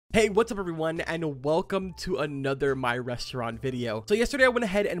Hey, what's up everyone, and welcome to another My Restaurant video. So yesterday I went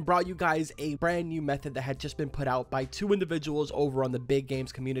ahead and brought you guys a brand new method that had just been put out by two individuals over on the big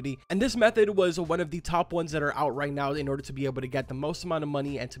games community. And this method was one of the top ones that are out right now in order to be able to get the most amount of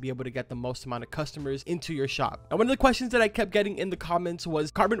money and to be able to get the most amount of customers into your shop. And one of the questions that I kept getting in the comments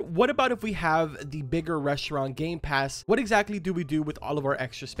was, Carbon, what about if we have the bigger restaurant Game Pass? What exactly do we do with all of our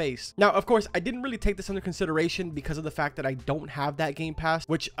extra space? Now, of course, I didn't really take this under consideration because of the fact that I don't have that Game Pass,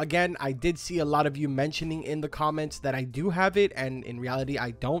 which again, I did see a lot of you mentioning in the comments that I do have it, and in reality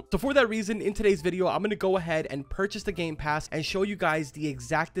I don't. So for that reason, in today's video, I'm going to go ahead and purchase the Game Pass and show you guys the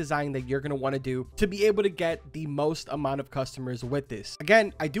exact design that you're going to want to do to be able to get the most amount of customers with this.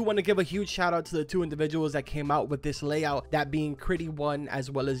 Again, I do want to give a huge shout out to the two individuals that came out with this layout, that being Critty1 as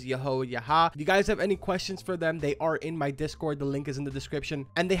well as YhoYha. If you guys have any questions for them, they are in my Discord. The link is in the description,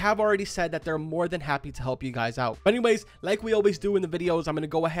 and they have already said that they're more than happy to help you guys out. But anyways, like we always do in the videos, I'm going to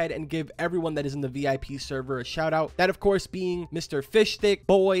go ahead and give everyone that is in the VIP server a shout out. That of course being Mr. Fishstick,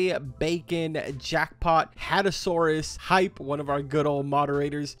 Boy, Bacon, Jackpot, Hatasaurus, Hype, one of our good old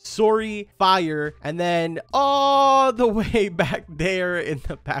moderators, Sorry, Fire, and then all the way back there in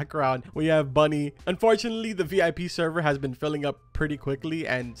the background we have Bunny. Unfortunately, the VIP server has been filling up pretty quickly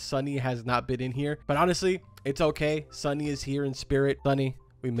and Sunny has not been in here, but honestly, it's okay. Sunny is here in spirit. Sunny,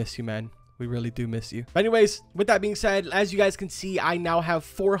 we miss you, man. We really do miss you. But anyways, with that being said, as you guys can see, I now have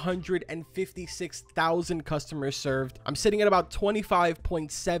 456,000 customers served. I'm sitting at about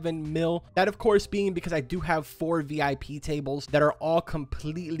 25.7 mil. That of course being because I do have 4 VIP tables that are all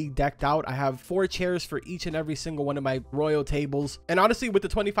completely decked out. I have 4 chairs for each and every single one of my royal tables. And honestly, with the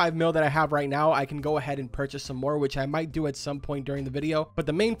 25 mil that I have right now, I can go ahead and purchase some more, which I might do at some point during the video. But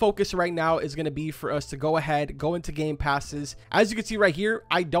the main focus right now is going to be for us to go ahead, go into Game Passes. As you can see right here,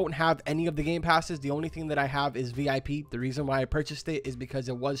 I don't have any of the Game Passes. The only thing that I have is VIP. The reason why I purchased it is because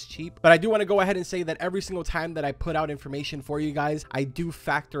it was cheap. But I do want to go ahead and say that every single time that I put out information for you guys, I do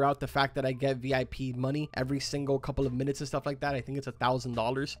factor out the fact that I get VIP money every single couple of minutes and stuff like that. I think it's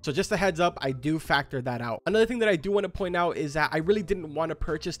 $1,000. So just a heads up, I do factor that out. Another thing that I do want to point out is that I really didn't want to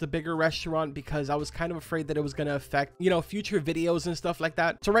purchase the bigger restaurant because I was kind of afraid that it was going to affect, you know, future videos and stuff like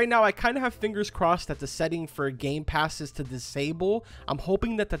that. So right now I kind of have fingers crossed that the setting for Game Passes to disable, I'm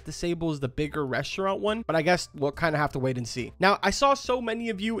hoping that that disables the bigger restaurant one, but I guess we'll kind of have to wait and see. Now, I saw so many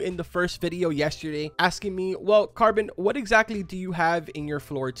of you in the first video yesterday asking me, well, Carbon, what exactly do you have in your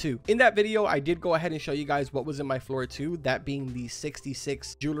floor 2? In that video, I did go ahead and show you guys what was in my floor 2, that being the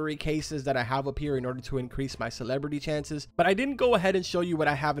 66 jewelry cases that I have up here in order to increase my celebrity chances. But I didn't go ahead and show you what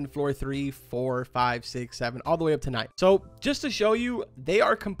I have in floor 3, 4, 5, 6, 7, all the way up to 9. So just to show you, they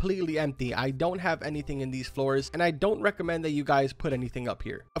are completely empty. I don't have anything in these floors, and I don't recommend that you guys put anything up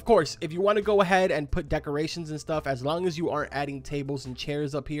here. Of course, if you want to go ahead and put decorations and stuff, as long as you aren't adding tables and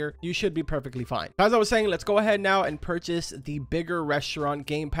chairs up here, you should be perfectly fine. As I was saying, let's go ahead now and purchase the bigger restaurant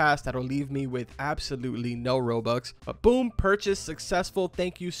Game Pass. That'll leave me with absolutely no Robux. But boom, purchase successful.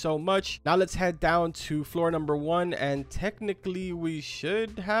 Thank you so much. Now let's head down to floor number 1, and technically we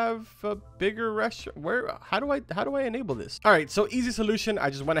should have a bigger restaurant. How do I enable this? All right, so easy solution. I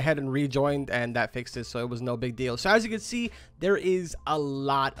just went ahead and rejoined and that fixed it, so it was no big deal. So as you can see, there is a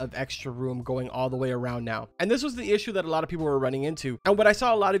lot of extra room going all the way around now, and this was the issue that a lot of people were running into. And what I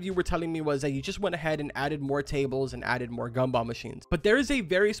saw a lot of you were telling me was that you just went ahead and added more tables and added more gumball machines, but there is a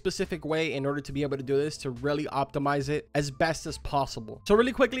very specific way in order to be able to do this to really optimize it as best as possible. So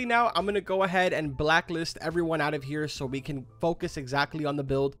really quickly now, I'm going to go ahead and blacklist everyone out of here so we can focus exactly on the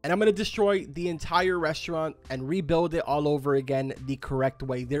build, and I'm going to destroy the entire restaurant and rebuild it all over again the correct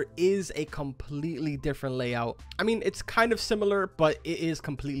way. There is a completely different layout. I mean, it's kind of similar, but it is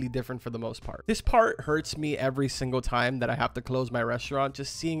completely different for the most part. This part hurts me every single time that I have to close my restaurant.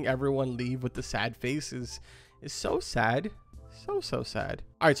 Just seeing everyone leave with the sad face is so sad. So sad.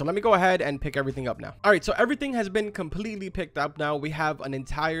 All right, so let me go ahead and pick everything up now. All right, so everything has been completely picked up now. We have an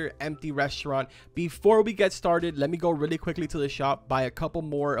entire empty restaurant. Before we get started, let me go really quickly to the shop, buy a couple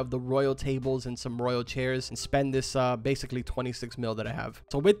more of the royal tables and some royal chairs, and spend this basically 26 mil that I have.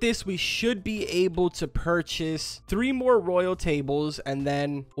 So with this, we should be able to purchase 3 more royal tables, and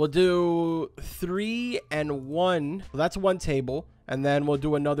then we'll do 3 and 1. So that's 1 table. And then we'll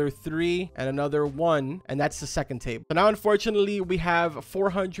do another 3 and another 1, and that's the second table. So now, unfortunately, we have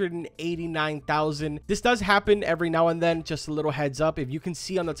 489,000. This does happen every now and then. Just a little heads up. If you can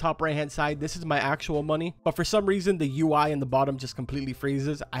see on the top right hand side, this is my actual money, but for some reason the UI in the bottom just completely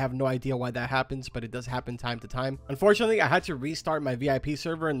freezes. I have no idea why that happens, but it does happen time to time. Unfortunately, I had to restart my VIP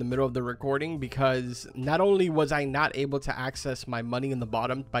server in the middle of the recording because not only was I not able to access my money in the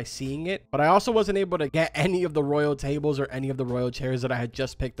bottom by seeing it, but I also wasn't able to get any of the royal tables or any of the royal chairs that I had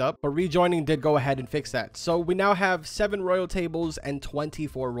just picked up, but rejoining did go ahead and fix that. So we now have 7 royal tables and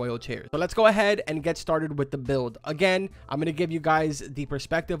 24 royal chairs. So let's go ahead and get started with the build. Again, I'm going to give you guys the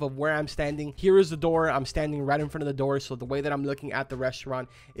perspective of where I'm standing. Here is the door. I'm standing right in front of the door, so the way that I'm looking at the restaurant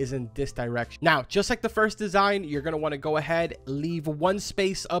is in this direction. Now, just like the first design, you're going to want to go ahead, leave one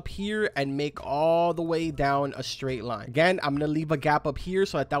space up here and make all the way down a straight line. Again, I'm going to leave a gap up here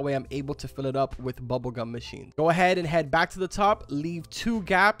so that way I'm able to fill it up with bubblegum machines. Go ahead and head back to the top, leave 2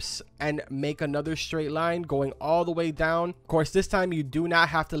 gaps and make another straight line going all the way down. Of course, this time you do not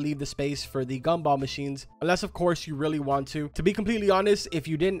have to leave the space for the gumball machines, unless of course you really want to. To be completely honest, if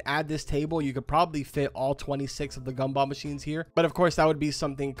you didn't add this table, you could probably fit all 26 of the gumball machines here, but of course that would be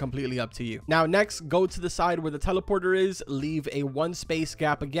something completely up to you. Now next, go to the side where the teleporter is, leave a 1 space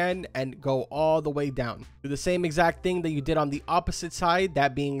gap again and go all the way down. Do the same exact thing that you did on the opposite side,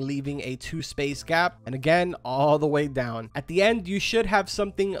 that being leaving a 2 space gap, and again all the way down. At the end, you should have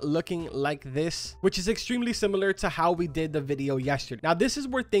something looking like this, which is extremely similar to how we did the video yesterday. Now this is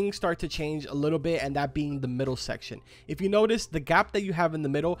where things start to change a little bit, and that being the middle section. If you notice, the gap that you have in the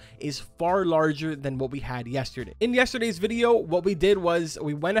middle is far larger than what we had yesterday. In yesterday's video, what we did was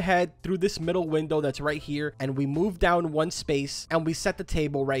we went ahead through this middle window that's right here, and we moved down 1 space and we set the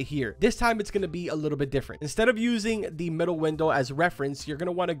table right here. This time it's going to be a little bit different. Instead of using the middle window as reference, you're going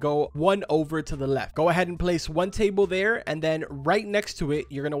to want to go 1 over to the left. Go ahead and place 1 table there, and then right next to it,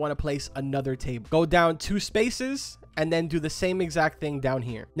 you're going to want to place another table. Go down 2 spaces and then do the same exact thing down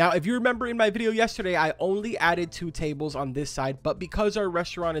here. Now, if you remember in my video yesterday, I only added 2 tables on this side, but because our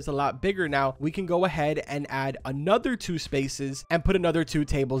restaurant is a lot bigger now, we can go ahead and add another 2 spaces and put another 2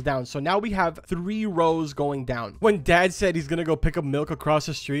 tables down. So now we have 3 rows going down. When dad said he's gonna go pick up milk across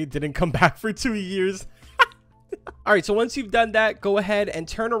the street, didn't come back for 2 years. All right, so once you've done that, go ahead and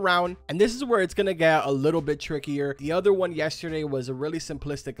turn around, and this is where it's gonna get a little bit trickier. The other one yesterday was a really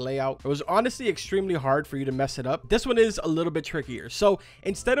simplistic layout. It was honestly extremely hard for you to mess it up. This one is a little bit trickier. So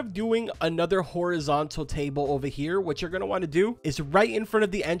instead of doing another horizontal table over here, what you're gonna want to do is right in front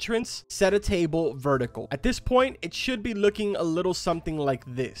of the entrance, set a table vertical. At this point, it should be looking a little something like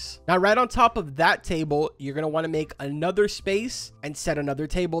this. Now, right on top of that table, you're gonna want to make another space and set another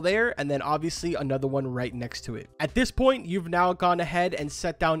table there, and then obviously another one right next to it. At this point, you've now gone ahead and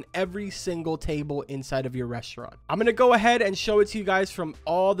set down every single table inside of your restaurant. I'm going to go ahead and show it to you guys from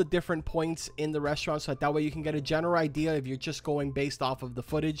all the different points in the restaurant, so that way you can get a general idea if you're just going based off of the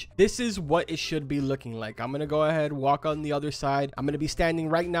footage. This is what it should be looking like. I'm going to go ahead, walk on the other side. I'm going to be standing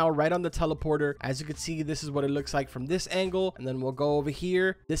right now, right on the teleporter. As you can see, this is what it looks like from this angle, and then we'll go over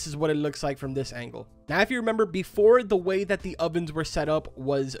here. This is what it looks like from this angle. Now, if you remember before, the way that the ovens were set up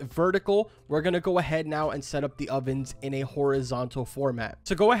was vertical. We're going to go ahead now and set up the ovens in a horizontal format.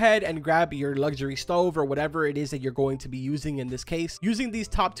 So go ahead and grab your luxury stove or whatever it is that you're going to be using in this case. Using these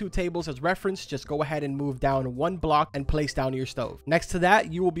top 2 tables as reference, just go ahead and move down 1 block and place down your stove. Next to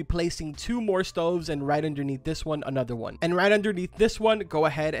that, you will be placing 2 more stoves, and right underneath this one, another one. And right underneath this one, go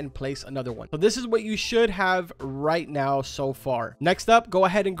ahead and place another one. So this is what you should have right now so far. Next up, go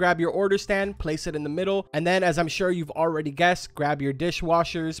ahead and grab your order stand, place it in the middle, and then, as I'm sure you've already guessed, grab your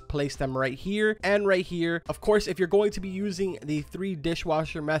dishwashers, place them right here and right here. Of course, if you're going to be using the 3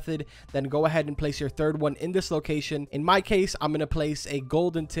 dishwasher method, then go ahead and place your 3rd one in this location. In my case, I'm going to place a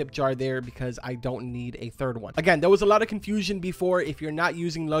golden tip jar there because I don't need a 3rd one. Again, there was a lot of confusion before. If you're not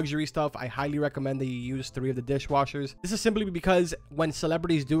using luxury stuff, I highly recommend that you use 3 of the dishwashers. This is simply because when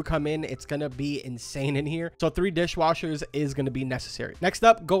celebrities do come in, it's going to be insane in here. So 3 dishwashers is going to be necessary. Next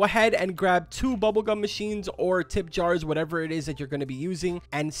up, go ahead and grab 2 bubblegum machines or tip jars, whatever it is that you're going to be using,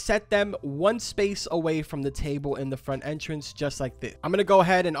 and set them 1 space away from the table in the front entrance, just like this. I'm going to go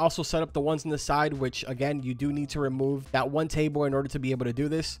ahead and also set up the ones on the side, which again, you do need to remove that 1 table in order to be able to do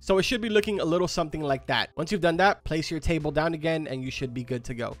this. So it should be looking a little something like that. Once you've done that, place your table down again and you should be good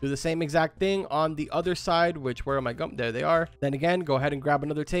to go. Do the same exact thing on the other side, which, where am I going? There they are. Then again, go ahead and grab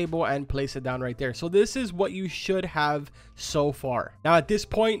another table and place it down right there. So this is what you should have so far. Now at this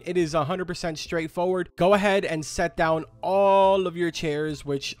point, it is 100% straightforward. Go ahead and set down all of your chairs,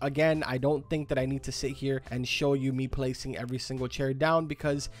 which again, I don't think that I need to sit here and show you me placing every single chair down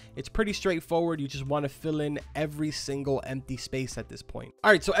because it's pretty straightforward. You just want to fill in every single empty space at this point.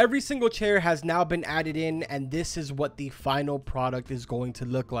 All right, so every single chair has now been added in, and this is what the final product is going to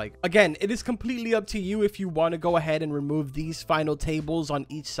look like. Again, it is completely up to you if you want to go ahead and remove these final tables on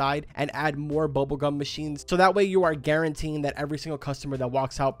each side and add more bubblegum machines, so that way you are guaranteeing that every single customer that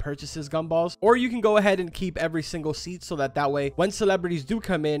walks out purchases gumballs, or you can go ahead and keep every single seat so that way when celebrities do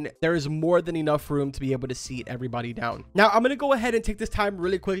come in, there is more than enough room to be able to seat everybody down. Now, I'm going to go ahead and take this time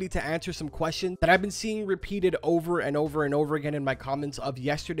really quickly to answer some questions that I've been seeing repeated over and over and over again in my comments of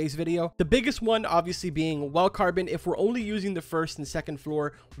yesterday's video. The biggest one obviously being, well, Carbon, if we're only using the first and second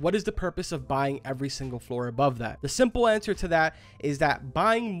floor, what is the purpose of buying every single floor above that? The simple answer to that is that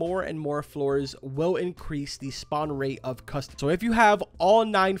buying more and more floors will increase the spawn rate of customers. So if you have all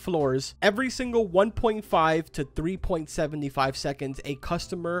 9 floors, every single 1.5 to 3.75 seconds, a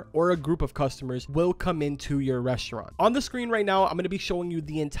customer or a group of customers will come into your restaurant. On the screen right now, I'm going to be showing you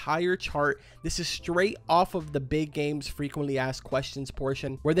the entire chart. This is straight off of the Big Games frequently asked questions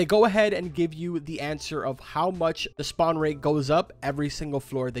portion, where they go ahead and give you the answer of how much the spawn rate goes up every single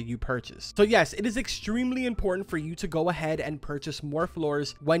floor that you purchase. So yes, it is extremely important for you to go ahead and purchase more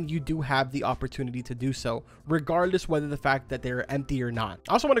floors when you do have the opportunity to do so, regardless whether the fact that they're empty or not.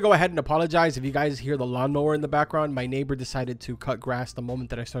 I also want to go ahead and apologize if you guys hear the lawnmower in the background. My neighbor decided to cut grass the moment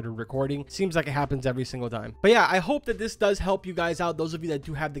that I started recording. Seems like it happens every single time. But yeah, I hope that this does help you guys out. Those of you that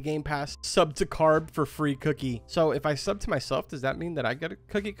do have the Game Pass, sub to Carb for free cookie. So if I sub to myself, does that mean that I get a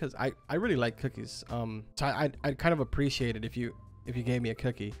cookie? Because I really like cookies. So I'd kind of appreciate it if you gave me a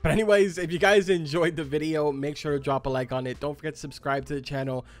cookie. But anyways, if you guys enjoyed the video, make sure to drop a like on it. Don't forget to subscribe to the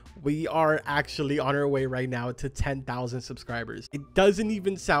channel. We are actually on our way right now to 10,000 subscribers. It doesn't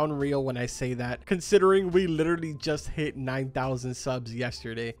even sound real when I say that, considering we literally just hit 9,000 subs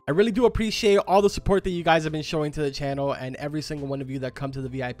yesterday. I really do appreciate all the support that you guys have been showing to the channel, and every single one of you that come to the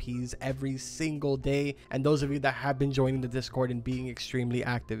VIPs every single day, and those of you that have been joining the Discord and being extremely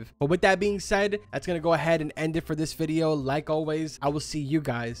active. But with that being said, that's gonna go ahead and end it for this video. Like always, I will see you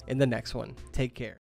guys in the next one. Take care.